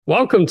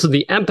Welcome to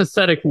the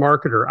Empathetic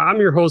Marketer. I'm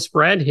your host,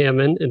 Brad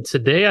Hammond, and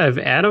today I have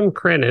Adam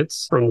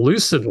Kranitz from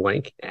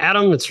LucidLink.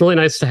 Adam, it's really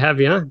nice to have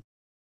you on.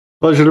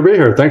 Pleasure to be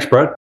here. Thanks,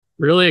 Brett.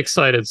 Really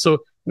excited. So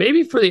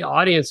maybe for the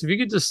audience, if you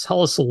could just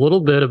tell us a little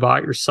bit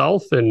about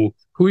yourself and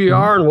who you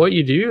are and what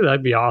you do,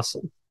 that'd be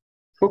awesome.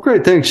 Well,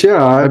 great. Thanks.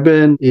 Yeah, I've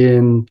been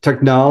in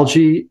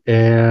technology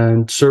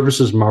and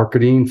services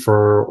marketing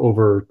for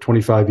over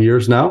 25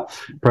 years now,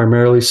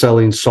 primarily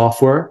selling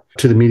software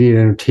to the media and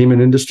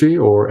entertainment industry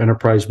or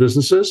enterprise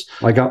businesses.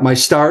 I got my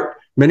start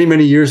many,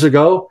 many years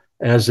ago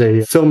as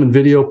a film and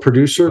video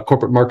producer,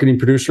 corporate marketing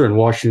producer in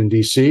Washington,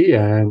 D.C.,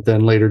 and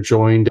then later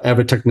joined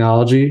Avid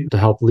Technology to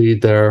help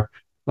lead their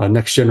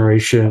next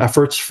generation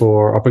efforts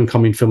for up and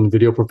coming film and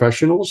video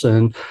professionals.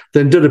 And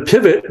then did a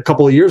pivot a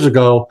couple of years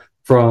ago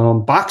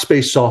from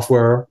box-based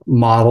software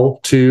model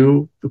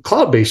to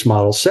cloud-based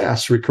model,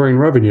 SaaS, recurring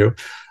revenue.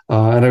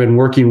 And I've been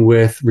working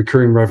with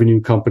recurring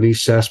revenue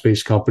companies,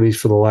 SaaS-based companies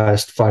for the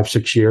last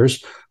 5-6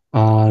 years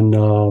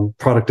on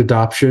product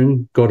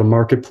adoption,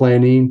 go-to-market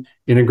planning,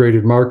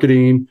 integrated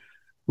marketing,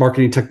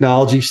 marketing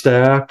technology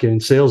stack,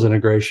 and sales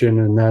integration.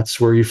 And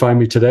that's where you find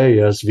me today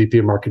as VP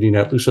of Marketing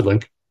at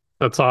LucidLink.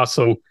 That's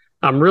awesome.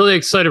 I'm really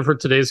excited for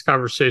today's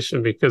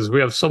conversation because we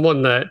have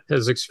someone that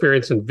has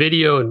experience in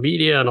video and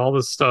media and all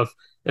this stuff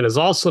and is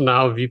also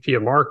now VP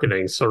of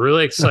marketing. So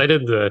really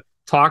excited to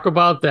talk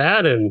about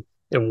that and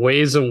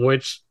ways in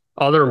which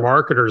other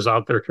marketers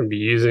out there can be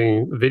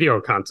using video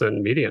content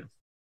and media.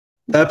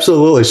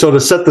 Absolutely. So to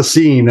set the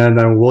scene,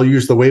 and we'll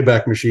use the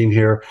Wayback Machine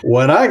here.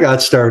 When I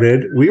got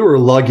started, we were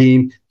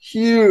lugging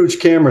huge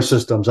camera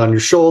systems on your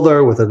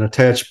shoulder with an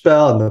attached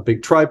belt and the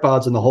big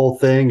tripods and the whole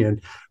thing.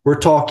 And we're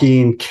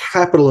talking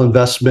capital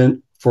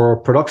investment for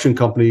production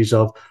companies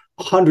of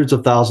hundreds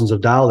of thousands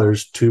of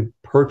dollars to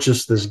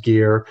purchase this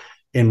gear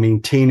and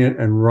maintain it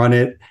and run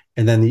it.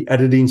 And then the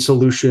editing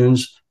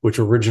solutions, which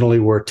originally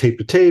were tape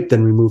to tape,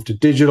 then we moved to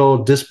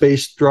digital,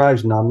 disc-based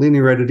drives,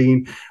 nonlinear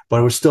editing,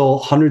 but it was still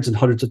hundreds and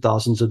hundreds of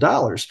thousands of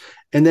dollars.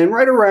 And then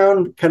right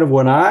around kind of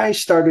when I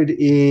started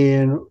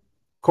in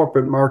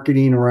corporate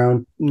marketing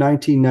around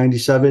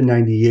 1997,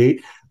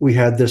 98, we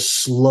had this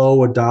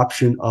slow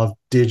adoption of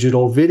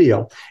digital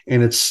video.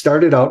 And it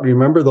started out,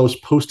 remember those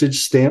postage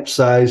stamp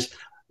size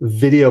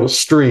video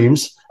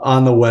streams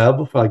on the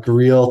web, like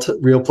Real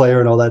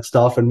Player and all that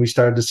stuff. And we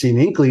started to see an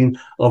inkling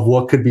of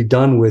what could be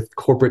done with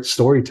corporate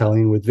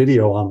storytelling with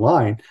video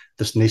online,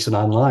 this nascent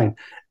online.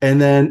 And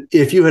then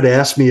if you had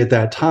asked me at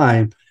that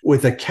time,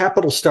 with a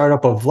capital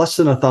startup of less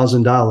than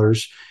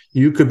 $1,000,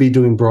 you could be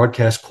doing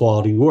broadcast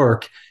quality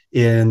work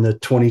in the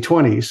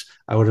 2020s.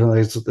 I would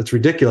have said that's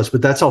ridiculous,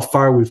 but that's how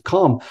far we've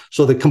come.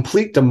 So the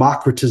complete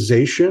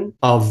democratization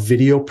of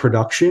video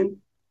production,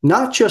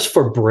 not just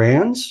for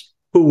brands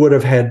who would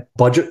have had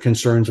budget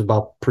concerns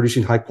about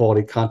producing high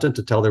quality content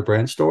to tell their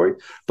brand story,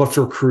 but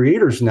for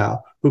creators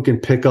now who can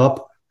pick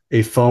up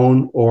a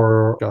phone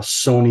or a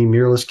Sony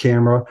mirrorless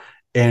camera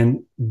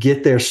and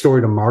get their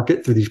story to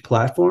market through these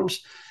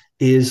platforms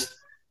is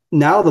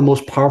now the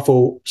most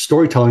powerful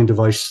storytelling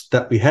device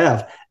that we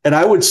have. And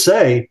I would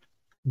say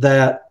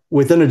that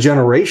within a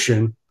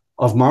generation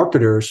of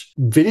marketers,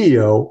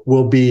 video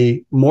will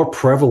be more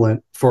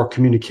prevalent for a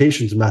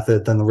communications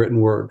method than the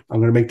written word.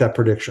 I'm going to make that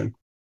prediction.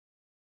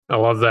 I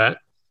love that.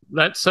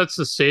 That sets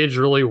the stage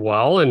really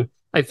well. And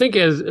I think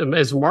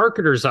as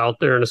marketers out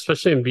there, and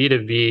especially in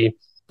B2B,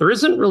 there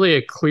isn't really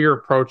a clear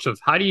approach of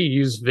how do you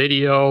use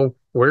video?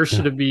 Where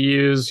should it be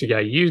used? You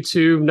got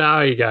YouTube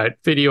now, you got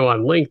video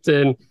on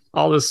LinkedIn,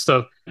 all this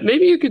stuff.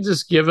 Maybe you could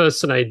just give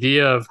us an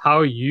idea of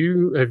how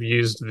you have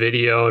used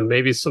video and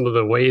maybe some of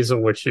the ways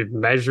in which you've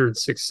measured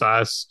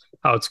success,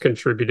 how it's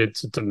contributed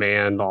to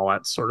demand, all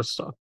that sort of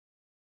stuff.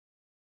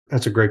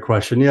 That's a great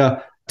question.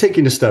 Yeah.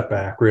 Taking a step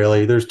back,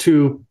 really, there's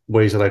two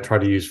ways that I try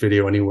to use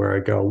video anywhere I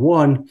go.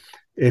 One,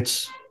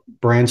 it's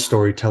brand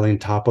storytelling,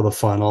 top of the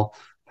funnel,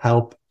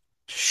 help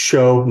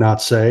show,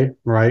 not say,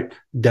 right?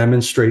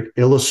 Demonstrate,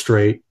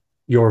 illustrate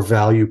your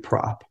value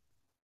prop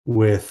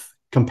with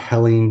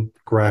compelling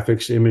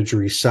graphics,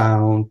 imagery,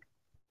 sound.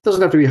 It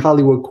doesn't have to be a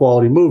Hollywood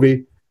quality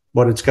movie,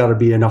 but it's got to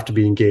be enough to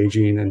be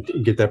engaging and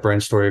get that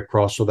brand story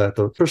across so that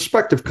the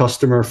prospective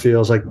customer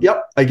feels like,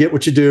 yep, I get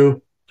what you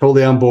do.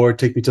 Totally on board,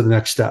 take me to the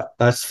next step.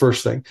 That's the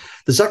first thing.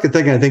 The second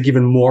thing, I think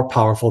even more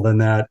powerful than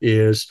that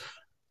is,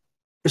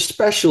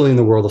 especially in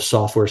the world of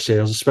software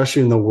sales,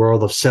 especially in the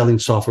world of selling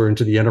software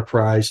into the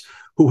enterprise,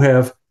 who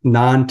have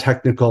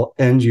non-technical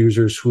end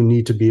users who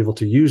need to be able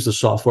to use the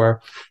software,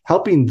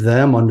 helping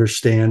them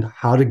understand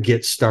how to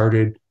get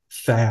started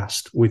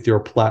fast with your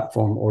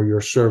platform or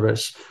your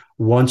service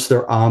once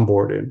they're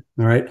onboarded.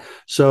 All right.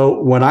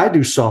 So when I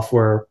do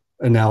software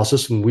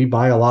analysis, and we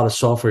buy a lot of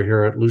software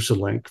here at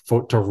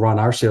LucidLink to run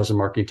our sales and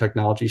marketing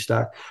technology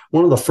stack,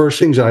 one of the first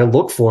things that I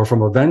look for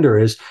from a vendor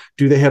is,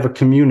 do they have a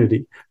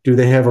community? Do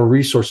they have a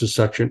resources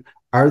section?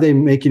 Are they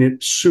making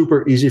it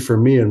super easy for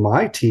me and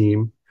my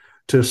team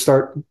to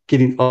start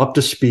getting up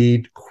to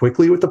speed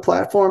quickly with the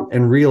platform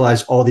and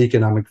realize all the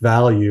economic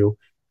value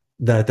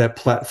that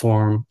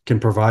platform can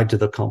provide to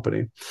the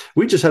company.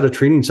 We just had a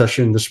training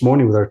session this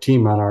morning with our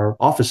team on our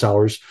office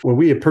hours where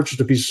we had purchased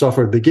a piece of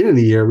software at the beginning of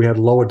the year. We had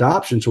low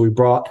adoption. So we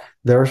brought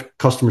their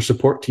customer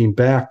support team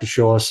back to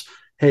show us,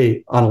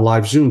 hey, on a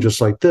live Zoom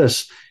just like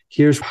this,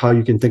 here's how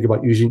you can think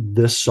about using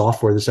this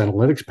software, this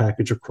analytics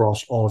package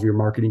across all of your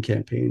marketing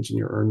campaigns and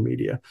your earned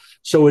media.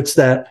 So it's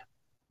that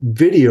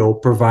video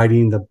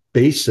providing the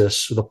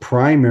basis, the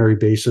primary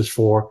basis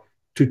for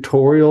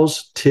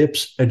tutorials,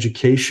 tips,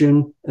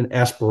 education, and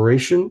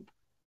aspiration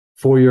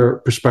for your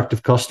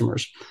prospective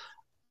customers.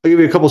 I'll give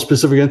you a couple of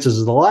specific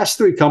instances. The last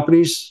 3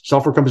 companies,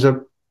 software companies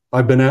that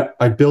I've been at,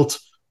 I built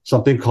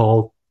something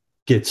called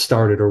Get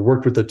Started, or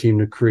worked with the team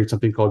to create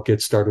something called Get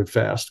Started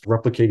Fast,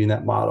 replicating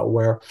that model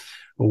where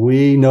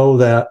we know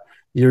that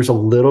there's a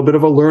little bit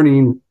of a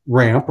learning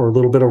ramp or a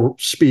little bit of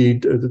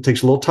speed. It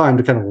takes a little time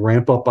to kind of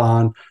ramp up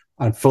on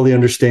fully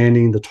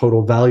understanding the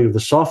total value of the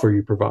software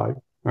you provide.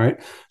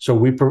 Right. So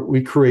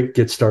we create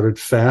Get Started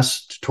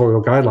Fast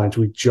tutorial guidelines.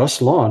 We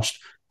just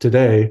launched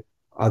today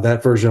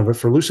that version of it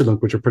for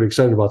LucidLink, which we're pretty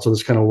excited about. So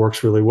this kind of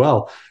works really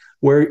well,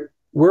 where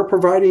we're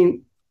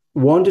providing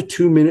 1 to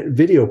 2 minute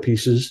video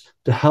pieces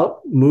to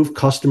help move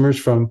customers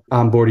from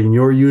onboarding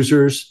your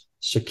users,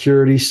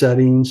 security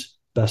settings,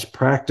 best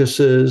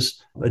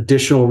practices,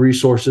 additional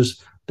resources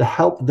to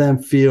help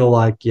them feel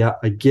like, yeah,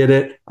 I get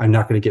it. I'm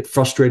not going to get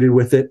frustrated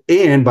with it.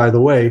 And by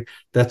the way,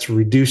 that's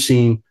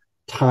reducing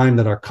time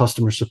that our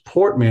customer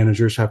support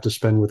managers have to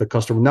spend with a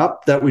customer.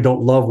 Not that we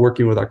don't love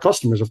working with our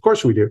customers, of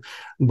course we do,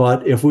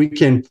 but if we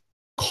can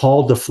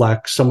call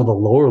deflect some of the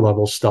lower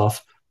level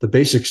stuff, the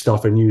basic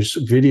stuff, and use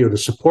video to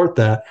support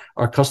that,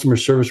 our customer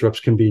service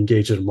reps can be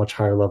engaged at a much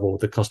higher level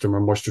with the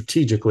customer more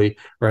strategically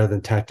rather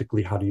than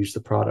tactically how to use the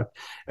product.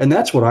 And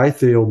that's what I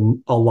feel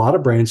a lot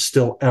of brands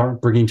still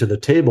aren't bringing to the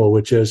table,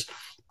 which is,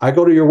 I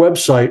go to your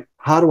website,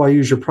 how do I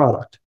use your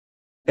product?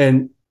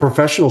 And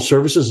professional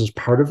services is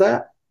part of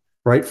that,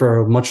 right, for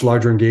a much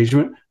larger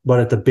engagement. But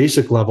at the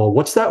basic level,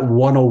 what's that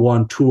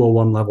 101,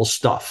 201 level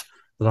stuff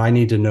that I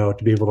need to know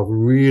to be able to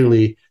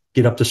really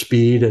get up to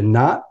speed and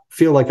not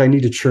feel like I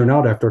need to churn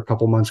out after a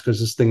couple months because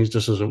this thing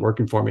just isn't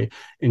working for me.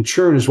 And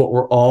churn is what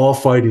we're all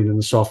fighting in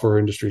the software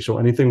industry. So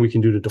anything we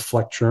can do to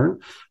deflect churn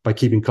by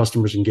keeping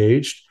customers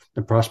engaged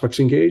and prospects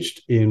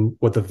engaged in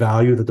what the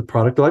value that the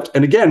product delivers.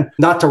 And again,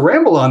 not to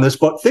ramble on this,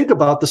 but think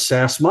about the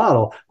SaaS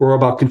model. We're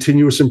about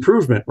continuous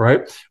improvement,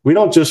 right? We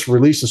don't just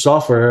release the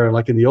software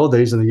like in the old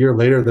days and a year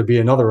later there'd be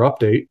another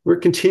update. We're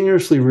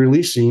continuously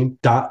releasing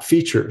dot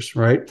features,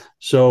 right?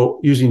 So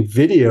using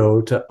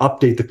video to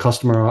update the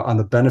customer on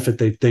the benefit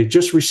they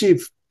just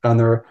received on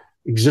their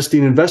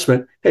existing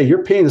investment. Hey,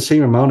 you're paying the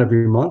same amount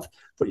every month,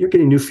 but you're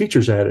getting new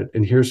features added.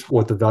 And here's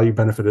what the value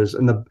benefit is.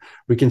 And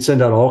we can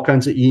send out all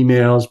kinds of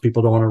emails.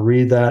 People don't want to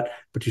read that,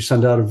 but you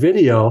send out a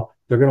video,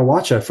 they're going to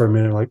watch that for a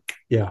minute. Like,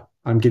 yeah,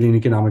 I'm getting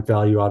economic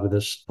value out of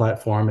this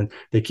platform. And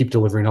they keep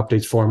delivering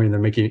updates for me and they're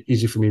making it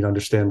easy for me to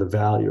understand the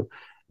value.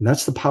 And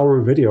that's the power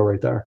of video right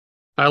there.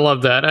 I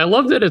love that. I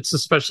love that it's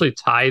especially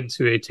tied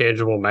to a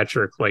tangible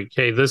metric. Like,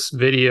 hey, this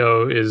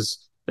video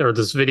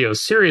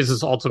series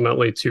is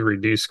ultimately to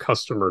reduce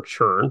customer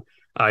churn.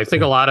 I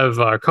think a lot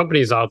of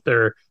companies out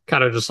there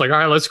kind of just like, all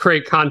right, let's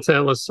create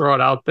content, let's throw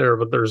it out there,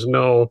 but there's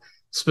no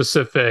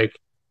specific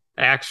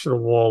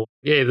actionable,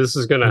 hey, this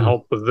is going to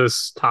help with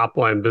this top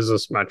line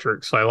business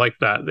metric. So I like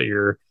that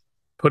you're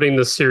putting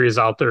this series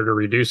out there to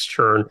reduce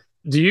churn.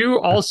 Do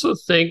you also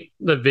think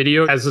the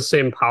video has the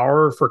same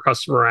power for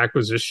customer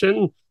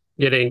acquisition,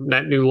 getting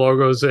net new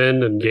logos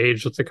in,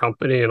 engaged with the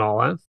company and all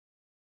that?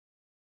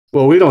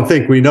 Well, we don't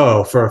think, we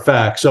know for a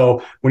fact.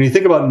 So when you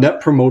think about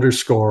Net Promoter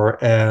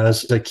Score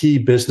as a key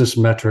business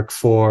metric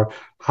for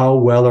how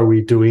well are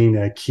we doing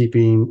at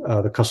keeping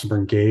the customer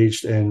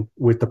engaged and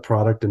with the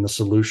product and the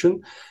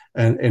solution,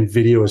 and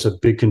video is a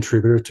big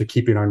contributor to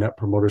keeping our Net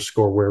Promoter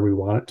Score where we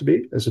want it to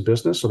be as a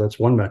business. So that's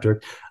one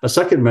metric. A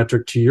second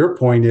metric, to your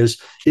point, is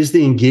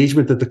the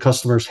engagement that the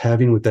customer is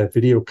having with that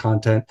video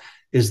content.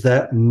 Is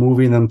that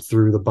moving them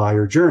through the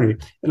buyer journey?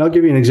 And I'll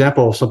give you an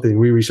example of something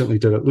we recently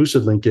did at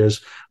LucidLink.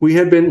 Is we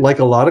had been, like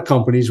a lot of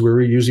companies, we were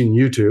using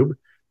YouTube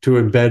to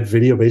embed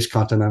video-based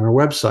content on our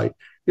website.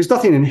 There's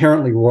nothing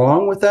inherently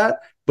wrong with that,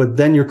 but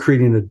then you're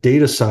creating a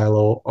data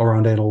silo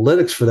around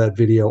analytics for that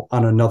video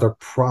on another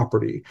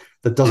property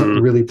that doesn't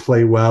really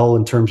play well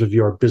in terms of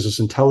your business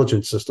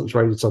intelligence systems,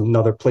 right? It's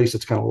another place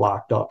that's kind of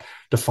locked up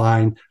to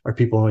find, are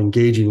people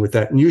engaging with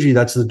that? And usually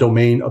that's the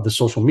domain of the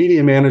social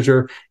media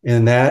manager,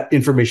 and that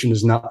information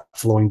is not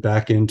flowing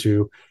back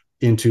into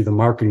the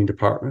marketing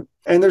department.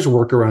 And there's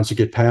workarounds to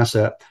get past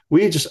that.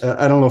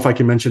 I don't know if I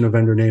can mention a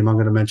vendor name. I'm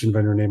going to mention a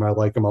vendor name. I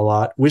like them a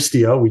lot.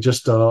 Wistia. We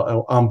just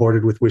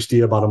onboarded with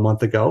Wistia about a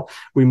month ago.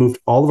 We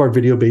moved all of our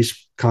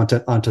video-based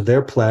content onto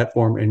their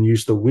platform and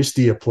used the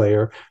Wistia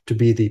player to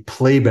be the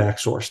playback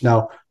source.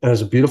 Now, it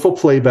has a beautiful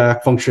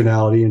playback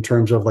functionality in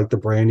terms of like the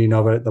branding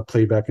of it, the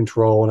playback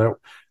control, and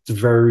It's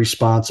very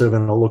responsive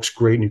and it looks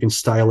great, and you can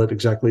style it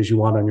exactly as you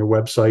want on your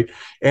website.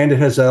 And it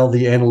has all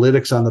the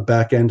analytics on the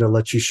back end to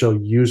let you show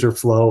user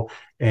flow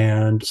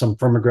and some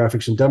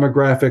firmographics and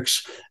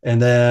demographics,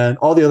 and then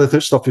all the other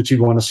stuff that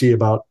you'd want to see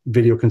about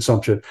video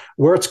consumption.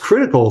 Where it's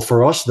critical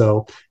for us,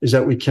 though, is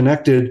that we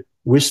connected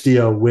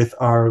Wistia with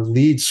our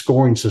lead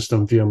scoring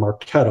system via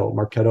Marketo.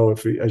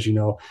 Marketo, as you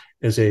know,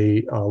 is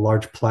a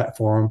large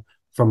platform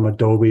from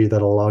Adobe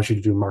that allows you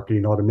to do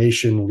marketing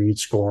automation, lead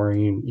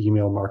scoring,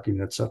 email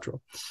marketing, etc.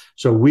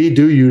 So we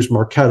do use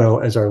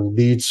Marketo as our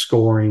lead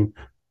scoring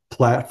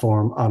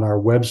platform on our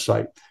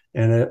website.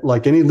 And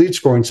like any lead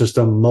scoring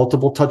system,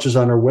 multiple touches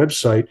on our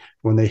website,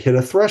 when they hit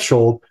a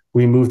threshold,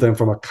 we move them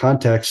from a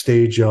contact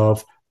stage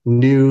of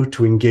new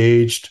to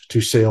engaged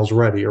to sales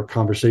ready, or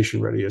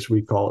conversation ready, as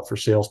we call it for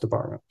sales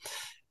department.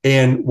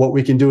 And what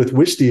we can do with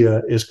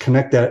Wistia is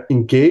connect that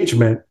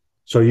engagement.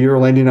 So you're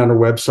landing on our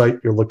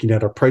website, you're looking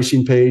at our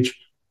pricing page.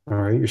 All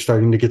right, you're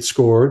starting to get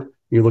scored.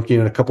 You're looking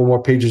at a couple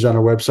more pages on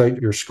our website,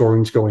 your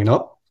scoring's going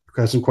up,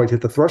 hasn't quite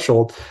hit the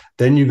threshold.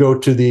 Then you go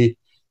to the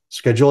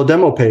schedule a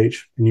demo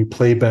page and you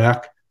play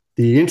back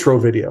the intro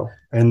video.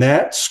 And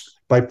that's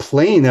by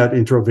playing that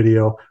intro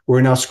video,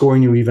 we're now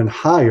scoring you even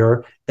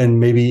higher, and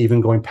maybe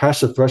even going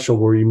past the threshold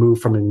where you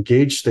move from an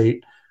engaged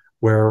state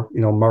where, you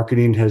know,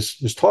 marketing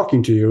is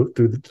talking to you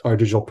through our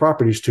digital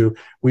properties to,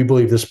 we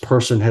believe this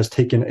person has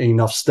taken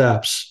enough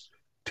steps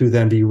to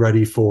then be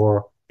ready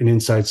for an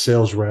inside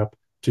sales rep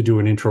to do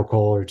an intro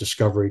call or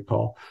discovery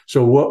call.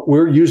 So what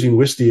we're using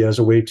Wistia as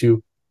a way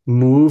to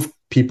move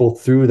people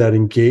through that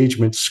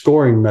engagement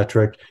scoring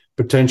metric,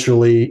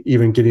 potentially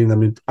even getting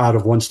them out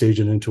of one stage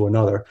and into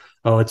another.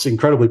 Oh, it's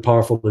incredibly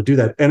powerful to do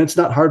that. And it's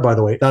not hard, by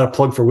the way, not a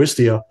plug for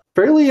Wistia.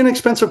 Fairly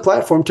inexpensive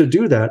platform to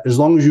do that, as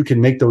long as you can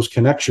make those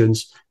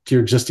connections to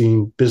your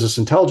existing business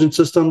intelligence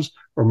systems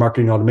or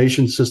marketing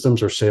automation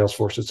systems or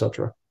Salesforce, et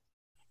cetera.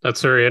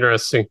 That's very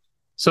interesting.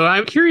 So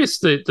I'm curious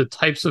the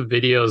types of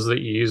videos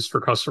that you use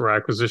for customer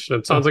acquisition.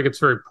 It sounds like it's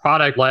very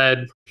product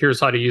led. Here's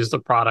how to use the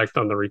product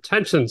on the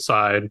retention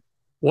side.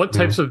 What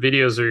types of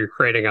videos are you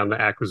creating on the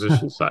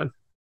acquisition side?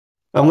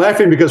 I'm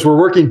laughing because we're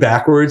working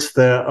backwards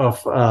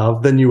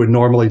than you would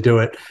normally do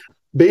it.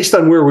 Based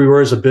on where we were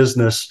as a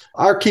business,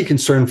 our key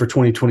concern for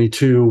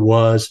 2022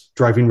 was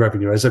driving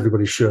revenue, as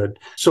everybody should.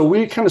 So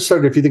we kind of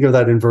started, if you think of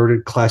that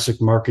inverted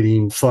classic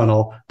marketing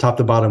funnel, top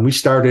to bottom, we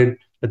started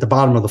at the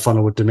bottom of the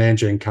funnel with demand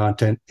gen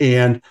content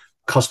and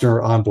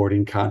customer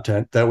onboarding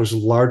content that was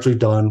largely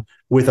done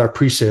with our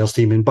pre-sales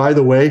team. And by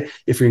the way,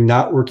 if you're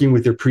not working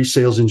with your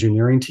pre-sales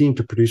engineering team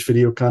to produce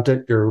video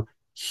content, you're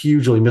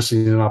hugely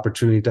missing an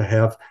opportunity to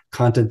have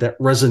content that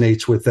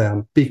resonates with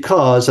them.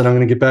 Because, and I'm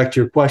going to get back to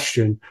your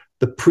question,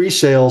 the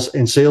pre-sales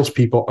and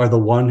salespeople are the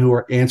one who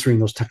are answering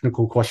those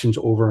technical questions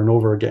over and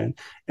over again.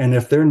 And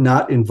if they're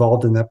not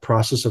involved in that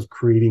process of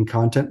creating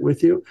content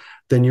with you,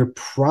 then you're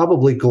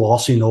probably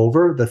glossing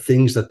over the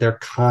things that they're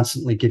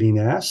constantly getting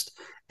asked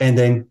and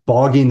then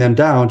bogging them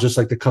down, just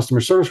like the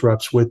customer service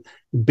reps, with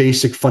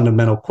basic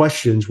fundamental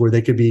questions where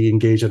they could be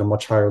engaged at a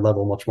much higher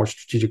level, much more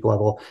strategic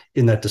level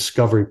in that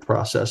discovery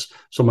process.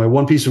 So my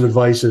one piece of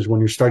advice is, when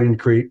you're starting to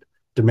create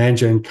demand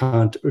gen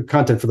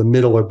content for the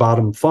middle or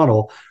bottom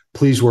funnel,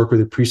 please work with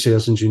your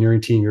pre-sales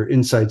engineering team, your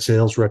inside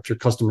sales reps, your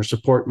customer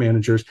support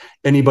managers,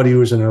 anybody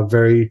who is in a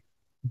very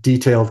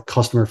detailed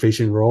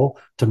customer-facing role,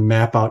 to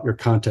map out your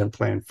content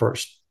plan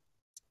first.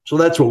 So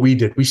that's what we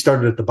did. We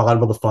started at the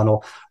bottom of the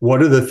funnel.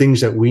 What are the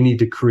things that we need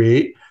to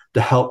create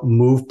to help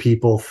move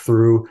people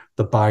through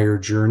the buyer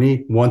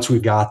journey once we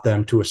got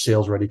them to a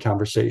sales-ready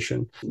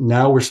conversation?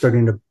 Now we're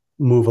starting to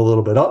move a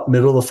little bit up,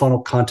 middle of the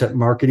funnel, content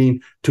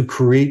marketing, to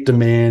create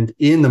demand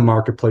in the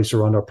marketplace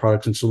around our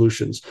products and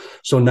solutions.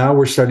 So now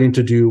we're starting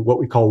to do what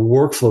we call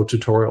workflow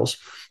tutorials.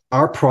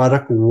 Our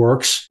product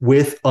works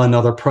with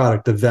another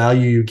product. The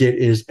value you get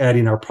is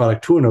adding our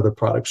product to another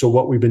product. So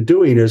what we've been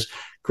doing is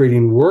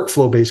creating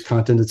workflow-based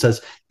content that says,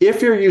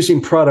 if you're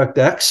using product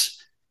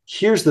X,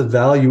 here's the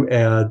value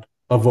add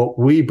of what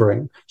we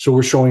bring. So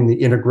we're showing the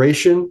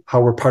integration,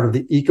 how we're part of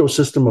the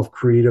ecosystem of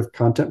creative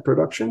content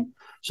production.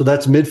 So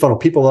that's mid-funnel.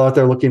 People out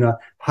there looking at,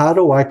 how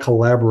do I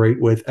collaborate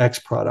with X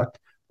product?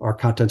 Our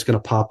content's going to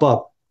pop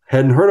up.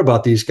 Hadn't heard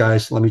about these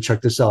guys. Let me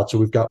check this out. So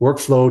we've got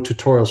workflow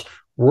tutorials.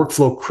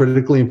 Workflow,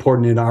 critically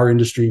important in our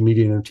industry,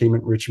 media and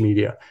entertainment, rich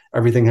media.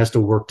 Everything has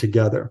to work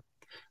together.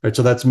 Right,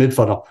 so that's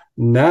mid-funnel.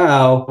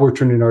 Now we're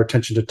turning our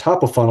attention to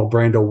top of funnel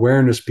brand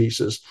awareness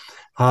pieces.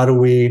 How do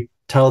we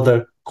tell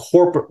the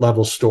corporate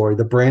level story,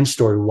 the brand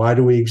story? Why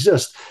do we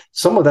exist?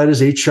 Some of that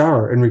is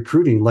HR and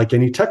recruiting. Like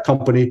any tech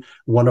company,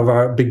 one of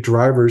our big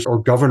drivers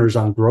or governors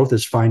on growth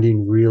is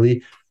finding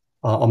really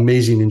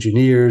amazing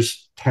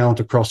engineers, talent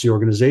across the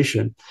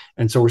organization.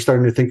 And so we're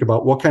starting to think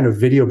about, what kind of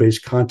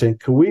video-based content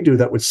can we do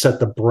that would set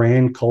the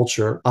brand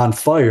culture on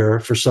fire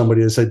for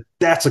somebody to say,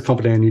 that's a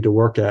company I need to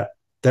work at.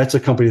 That's a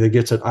company that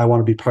gets it. I want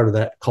to be part of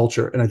that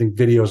culture. And I think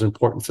video is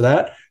important for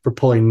that, for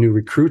pulling new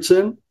recruits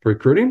in, for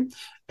recruiting.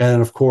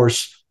 And of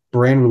course,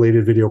 brand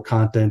related video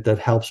content that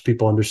helps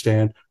people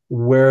understand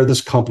where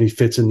this company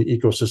fits in the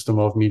ecosystem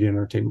of media and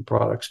entertainment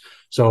products.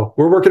 So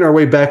we're working our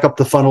way back up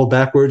the funnel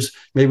backwards.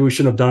 Maybe we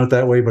shouldn't have done it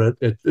that way, but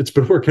it's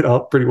been working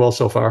out pretty well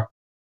so far.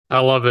 I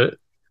love it.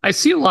 I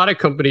see a lot of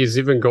companies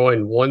even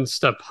going one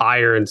step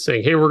higher and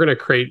saying, hey, we're going to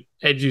create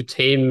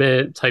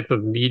edutainment type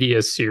of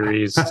media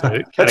series. That's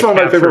one of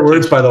my favorite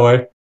words, by the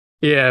way.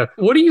 Yeah.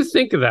 What do you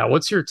think of that?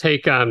 What's your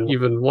take on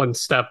even one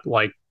step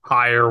like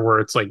higher where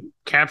it's like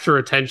capture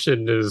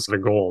attention is the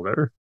goal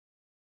there?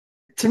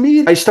 To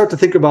me, I start to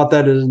think about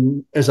that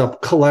as a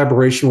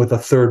collaboration with a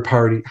third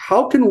party.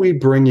 How can we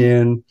bring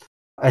in,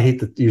 I hate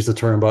to use the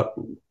term, but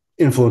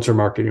influencer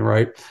marketing,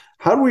 right?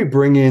 How do we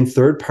bring in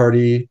third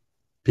party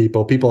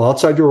people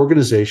outside your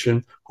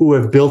organization who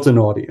have built an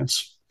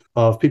audience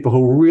of people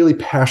who are really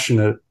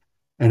passionate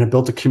and have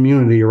built a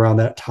community around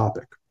that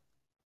topic?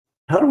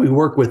 How do we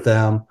work with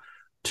them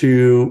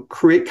to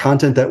create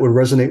content that would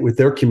resonate with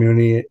their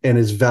community and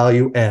is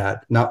value add,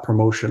 not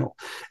promotional?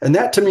 And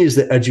that to me is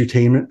the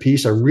edutainment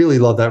piece. I really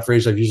love that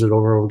phrase. I've used it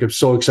over and over. I'm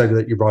so excited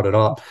that you brought it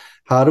up.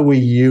 How do we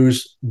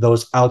use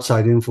those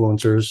outside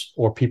influencers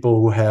or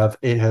people who have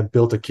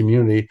built a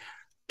community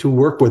to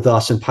work with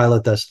us and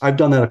pilot this? I've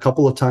done that a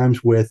couple of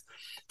times with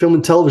film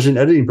and television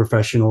editing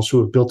professionals who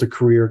have built a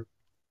career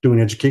doing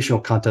educational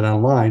content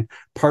online,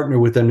 partner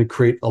with them to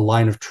create a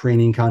line of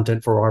training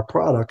content for our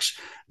products.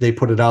 They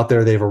put it out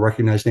there. They have a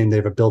recognized name. They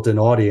have a built-in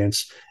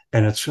audience,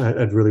 and it's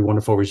had really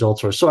wonderful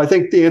results for us. So I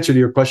think the answer to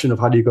your question of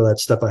how do you go that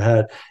step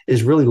ahead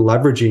is really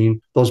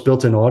leveraging those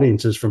built-in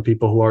audiences from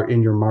people who are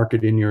in your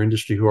market, in your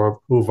industry,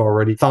 who've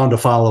already found a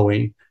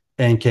following,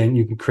 and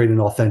you can create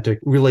an authentic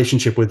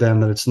relationship with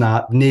them, that it's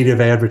not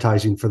native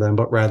advertising for them,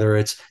 but rather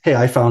it's, hey,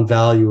 I found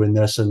value in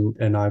this,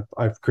 and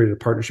I've created a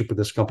partnership with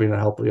this company to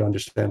help you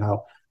understand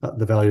how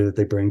the value that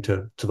they bring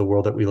to the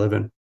world that we live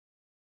in.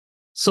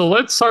 So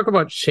let's talk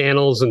about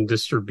channels and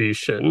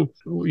distribution.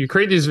 You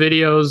create these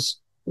videos.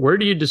 Where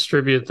do you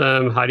distribute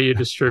them? How do you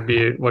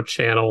distribute? What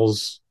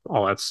channels?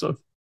 All that stuff.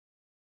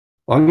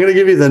 I'm going to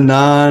give you the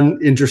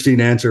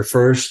non-interesting answer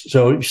first.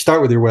 So you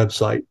start with your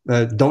website.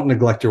 Don't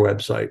neglect your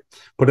website.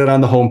 Put it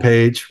on the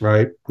homepage,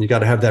 right? You got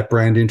to have that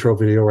brand intro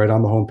video right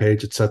on the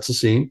homepage. It sets the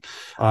scene.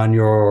 On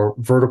your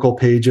vertical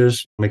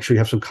pages, make sure you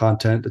have some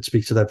content that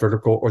speaks to that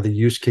vertical or the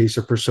use case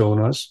or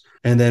personas.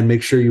 And then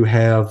make sure you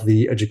have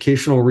the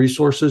educational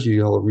resources,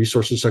 a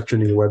resources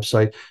section in your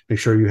website. Make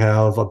sure you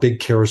have a big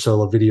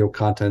carousel of video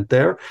content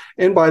there.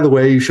 And by the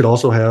way, you should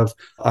also have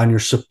on your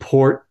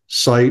support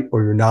site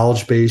or your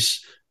knowledge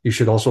base, you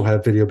should also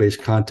have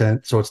video-based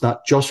content. So it's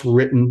not just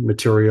written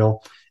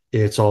material,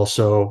 it's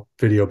also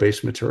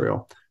video-based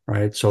material,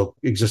 right? So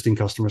existing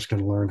customers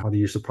can learn how to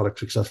use the product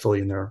successfully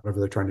in there, whatever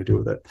they're trying to do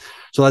with it.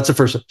 So that's the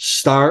first step.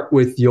 Start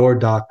with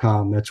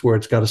your.com. That's where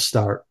it's got to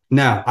start.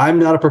 Now, I'm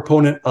not a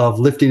proponent of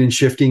lifting and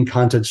shifting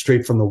content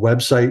straight from the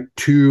website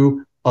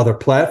to other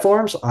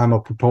platforms. I'm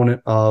a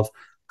proponent of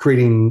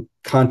creating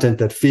content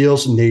that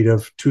feels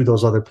native to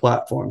those other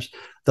platforms.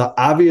 The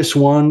obvious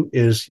one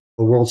is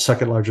the world's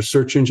second largest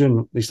search engine,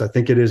 at least I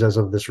think it is as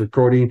of this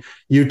recording,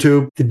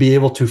 YouTube. To be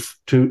able to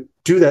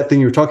do that thing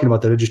you're talking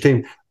about, that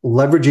edutainment,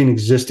 leveraging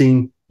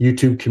existing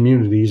YouTube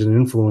communities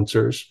and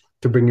influencers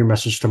to bring your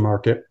message to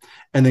market,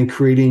 and then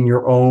creating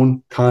your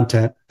own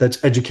content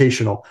that's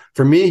educational.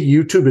 For me,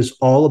 YouTube is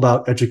all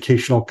about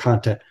educational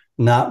content,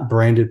 not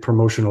branded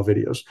promotional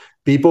videos.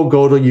 People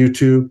go to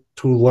YouTube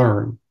to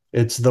learn.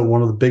 It's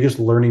one of the biggest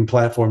learning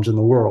platforms in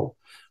the world.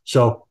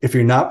 So if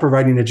you're not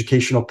providing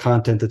educational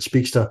content that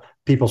speaks to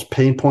people's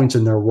pain points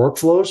in their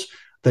workflows,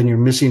 then you're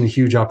missing a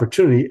huge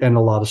opportunity and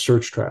a lot of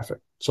search traffic.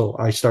 So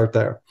I start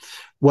there.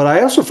 What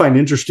I also find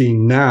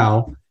interesting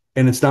now,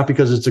 and it's not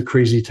because it's a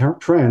crazy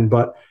trend,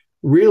 but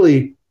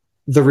really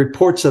the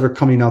reports that are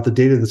coming out, the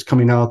data that's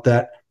coming out,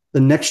 that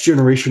the next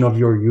generation of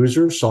your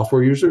users,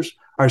 software users,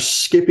 are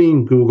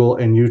skipping Google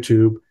and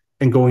YouTube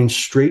and going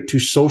straight to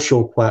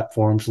social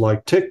platforms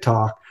like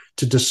TikTok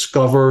to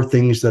discover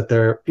things that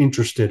they're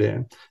interested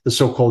in, the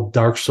so-called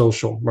dark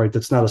social, right?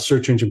 That's not a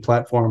search engine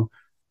platform.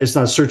 It's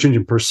not a search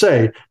engine per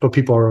se, but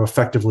people are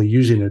effectively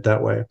using it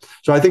that way.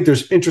 So I think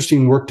there's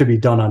interesting work to be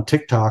done on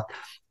TikTok.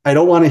 I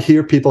don't want to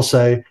hear people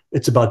say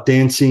it's about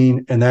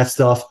dancing and that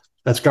stuff.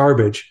 That's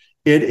garbage.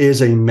 It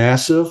is a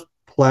massive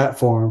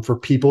platform for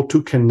people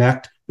to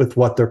connect with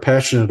what they're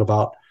passionate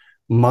about.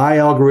 My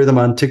algorithm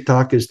on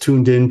TikTok is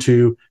tuned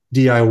into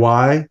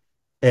DIY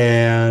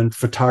and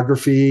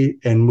photography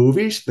and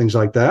movies, things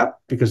like that,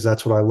 because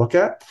that's what I look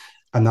at.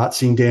 I'm not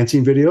seeing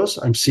dancing videos.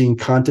 I'm seeing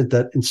content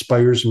that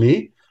inspires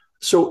me.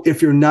 So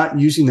if you're not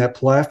using that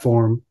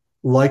platform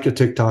like a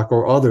TikTok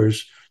or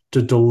others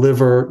to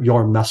deliver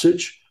your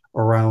message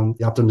around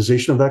the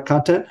optimization of that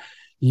content,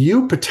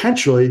 you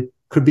potentially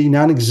could be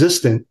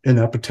non-existent in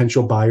that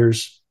potential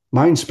buyer's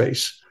mind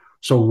space.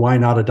 So why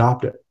not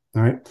adopt it?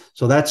 All right.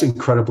 So that's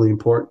incredibly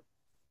important.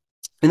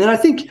 And then I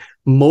think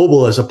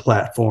mobile as a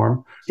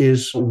platform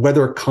is,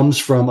 whether it comes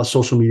from a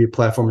social media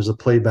platform as a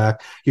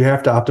playback, you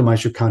have to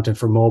optimize your content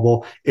for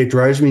mobile. It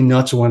drives me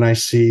nuts when I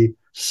see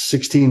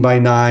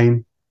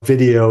 16:9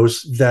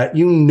 videos that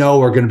you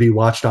know are going to be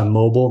watched on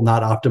mobile,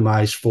 not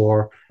optimized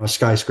for a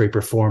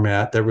skyscraper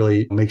format that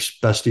really makes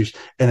best use,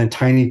 and then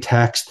tiny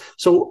text.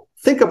 So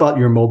think about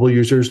your mobile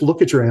users,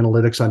 look at your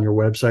analytics on your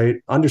website,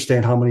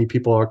 understand how many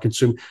people are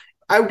consuming.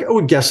 I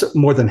would guess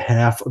more than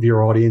half of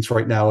your audience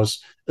right now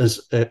is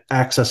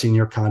accessing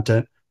your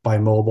content by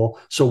mobile.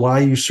 So why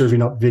are you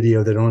serving up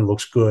video that only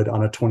looks good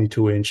on a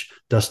 22-inch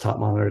desktop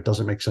monitor? It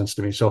doesn't make sense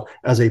to me. So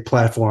as a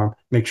platform,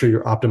 make sure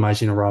you're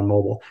optimizing around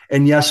mobile.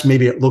 And yes,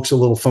 maybe it looks a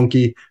little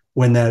funky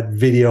when that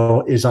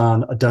video is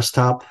on a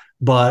desktop,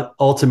 but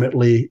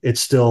ultimately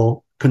it's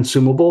still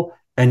consumable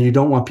and you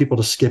don't want people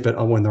to skip it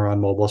when they're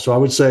on mobile. So I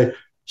would say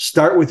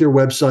start with your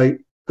website,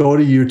 go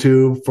to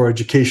YouTube for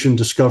education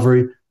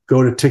discovery,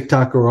 go to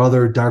TikTok or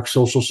other dark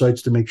social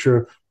sites to make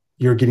sure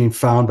you're getting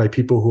found by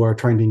people who are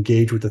trying to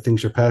engage with the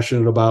things you're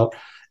passionate about.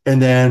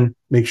 And then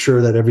make sure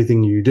that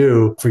everything you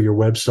do for your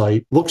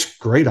website looks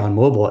great on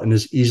mobile and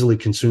is easily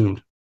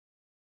consumed.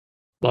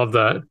 Love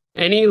that.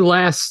 Any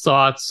last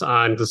thoughts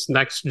on this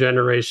next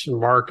generation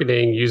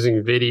marketing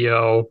using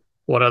video?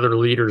 What other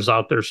leaders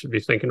out there should be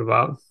thinking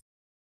about?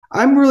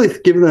 I'm really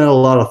giving that a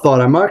lot of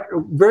thought. I'm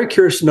very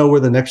curious to know where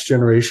the next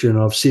generation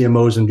of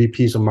CMOs and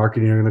VPs of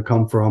marketing are going to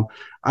come from.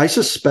 I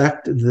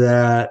suspect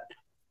that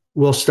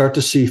we'll start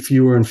to see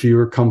fewer and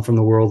fewer come from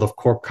the world of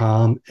corp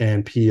comm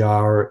and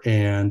PR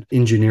and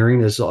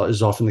engineering, as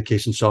is often the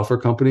case in software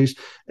companies,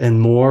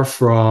 and more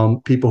from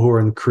people who are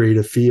in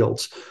creative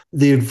fields.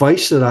 The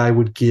advice that I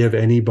would give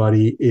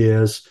anybody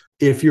is,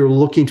 if you're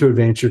looking to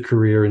advance your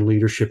career in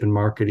leadership and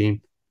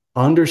marketing,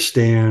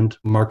 understand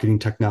marketing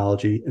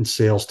technology and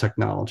sales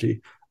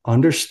technology.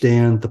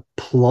 Understand the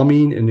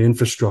plumbing and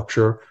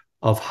infrastructure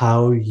of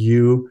how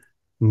you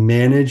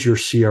manage your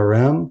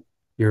CRM,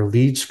 your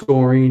lead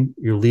scoring,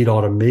 your lead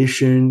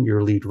automation,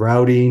 your lead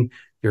routing,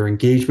 your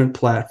engagement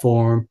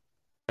platform,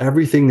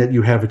 everything that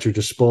you have at your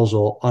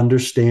disposal.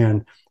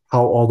 Understand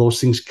how all those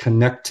things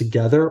connect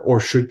together or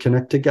should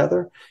connect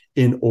together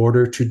in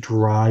order to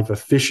drive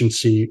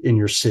efficiency in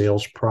your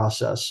sales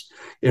process.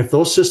 If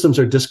those systems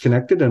are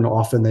disconnected, and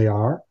often they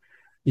are,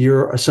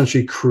 you're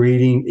essentially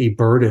creating a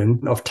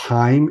burden of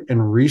time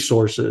and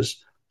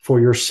resources for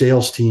your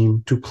sales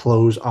team to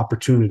close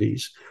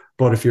opportunities.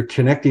 But if you're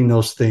connecting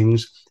those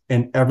things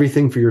and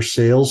everything for your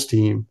sales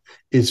team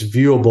is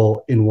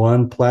viewable in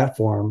one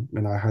platform,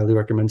 and I highly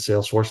recommend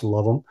Salesforce,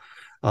 love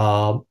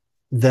them,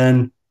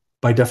 then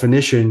by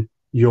definition,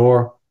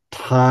 your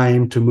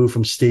time to move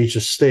from stage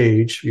to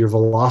stage, your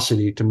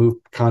velocity to move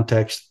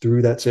contacts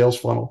through that sales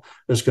funnel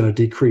is going to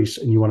decrease,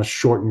 and you want to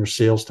shorten your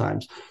sales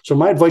times. So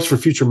my advice for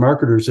future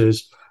marketers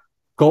is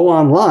go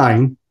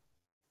online,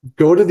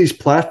 go to these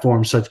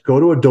platforms, go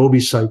to Adobe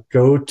site,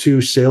 go to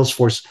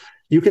Salesforce.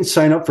 You can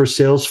sign up for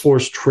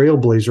Salesforce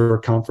Trailblazer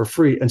account for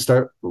free and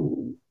start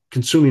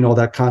consuming all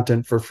that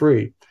content for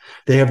free.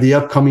 They have the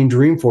upcoming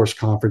Dreamforce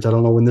conference. I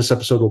don't know when this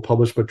episode will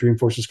publish, but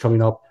Dreamforce is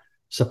coming up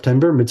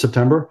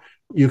mid-September.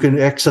 You can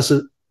access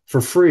it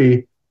for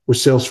free with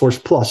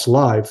Salesforce Plus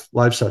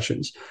live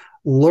sessions.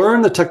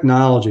 Learn the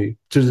technology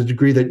to the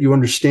degree that you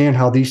understand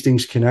how these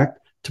things connect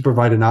to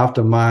provide an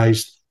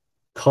optimized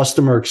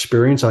customer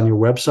experience on your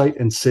website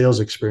and sales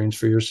experience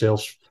for your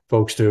sales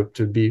folks to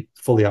be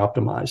fully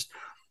optimized.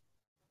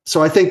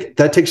 So I think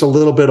that takes a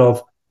little bit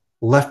of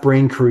left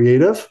brain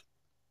creative,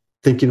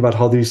 thinking about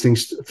how these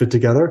things fit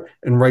together,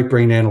 and right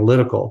brain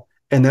analytical.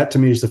 And that to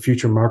me is the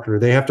future marketer.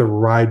 They have to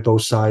ride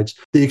both sides.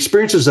 The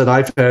experiences that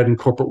I've had in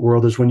corporate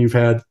world is when you've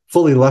had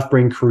fully left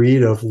brain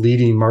creative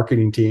leading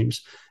marketing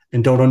teams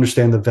and don't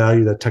understand the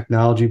value that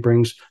technology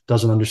brings,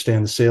 doesn't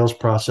understand the sales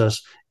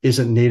process,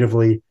 isn't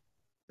natively,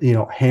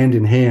 hand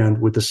in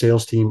hand with the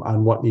sales team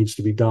on what needs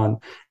to be done.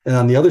 And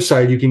on the other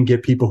side, you can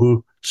get people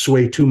who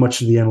sway too much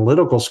to the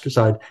analytical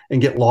side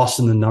and get lost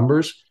in the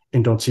numbers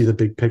and don't see the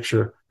big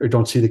picture or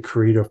don't see the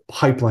creative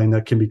pipeline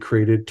that can be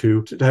created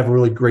to have a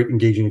really great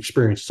engaging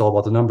experience. It's all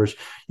about the numbers.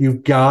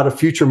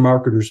 Future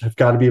marketers have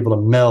got to be able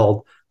to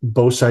meld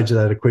both sides of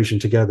that equation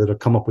together to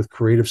come up with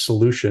creative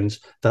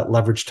solutions that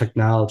leverage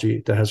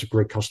technology that has a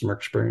great customer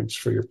experience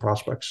for your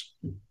prospects.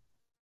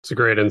 It's a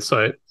great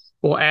insight.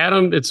 Well,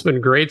 Adam, it's been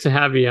great to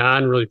have you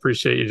on. Really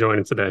appreciate you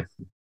joining today.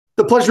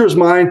 The pleasure is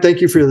mine. Thank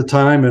you for the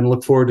time and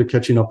look forward to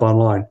catching up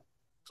online.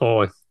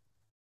 Totally.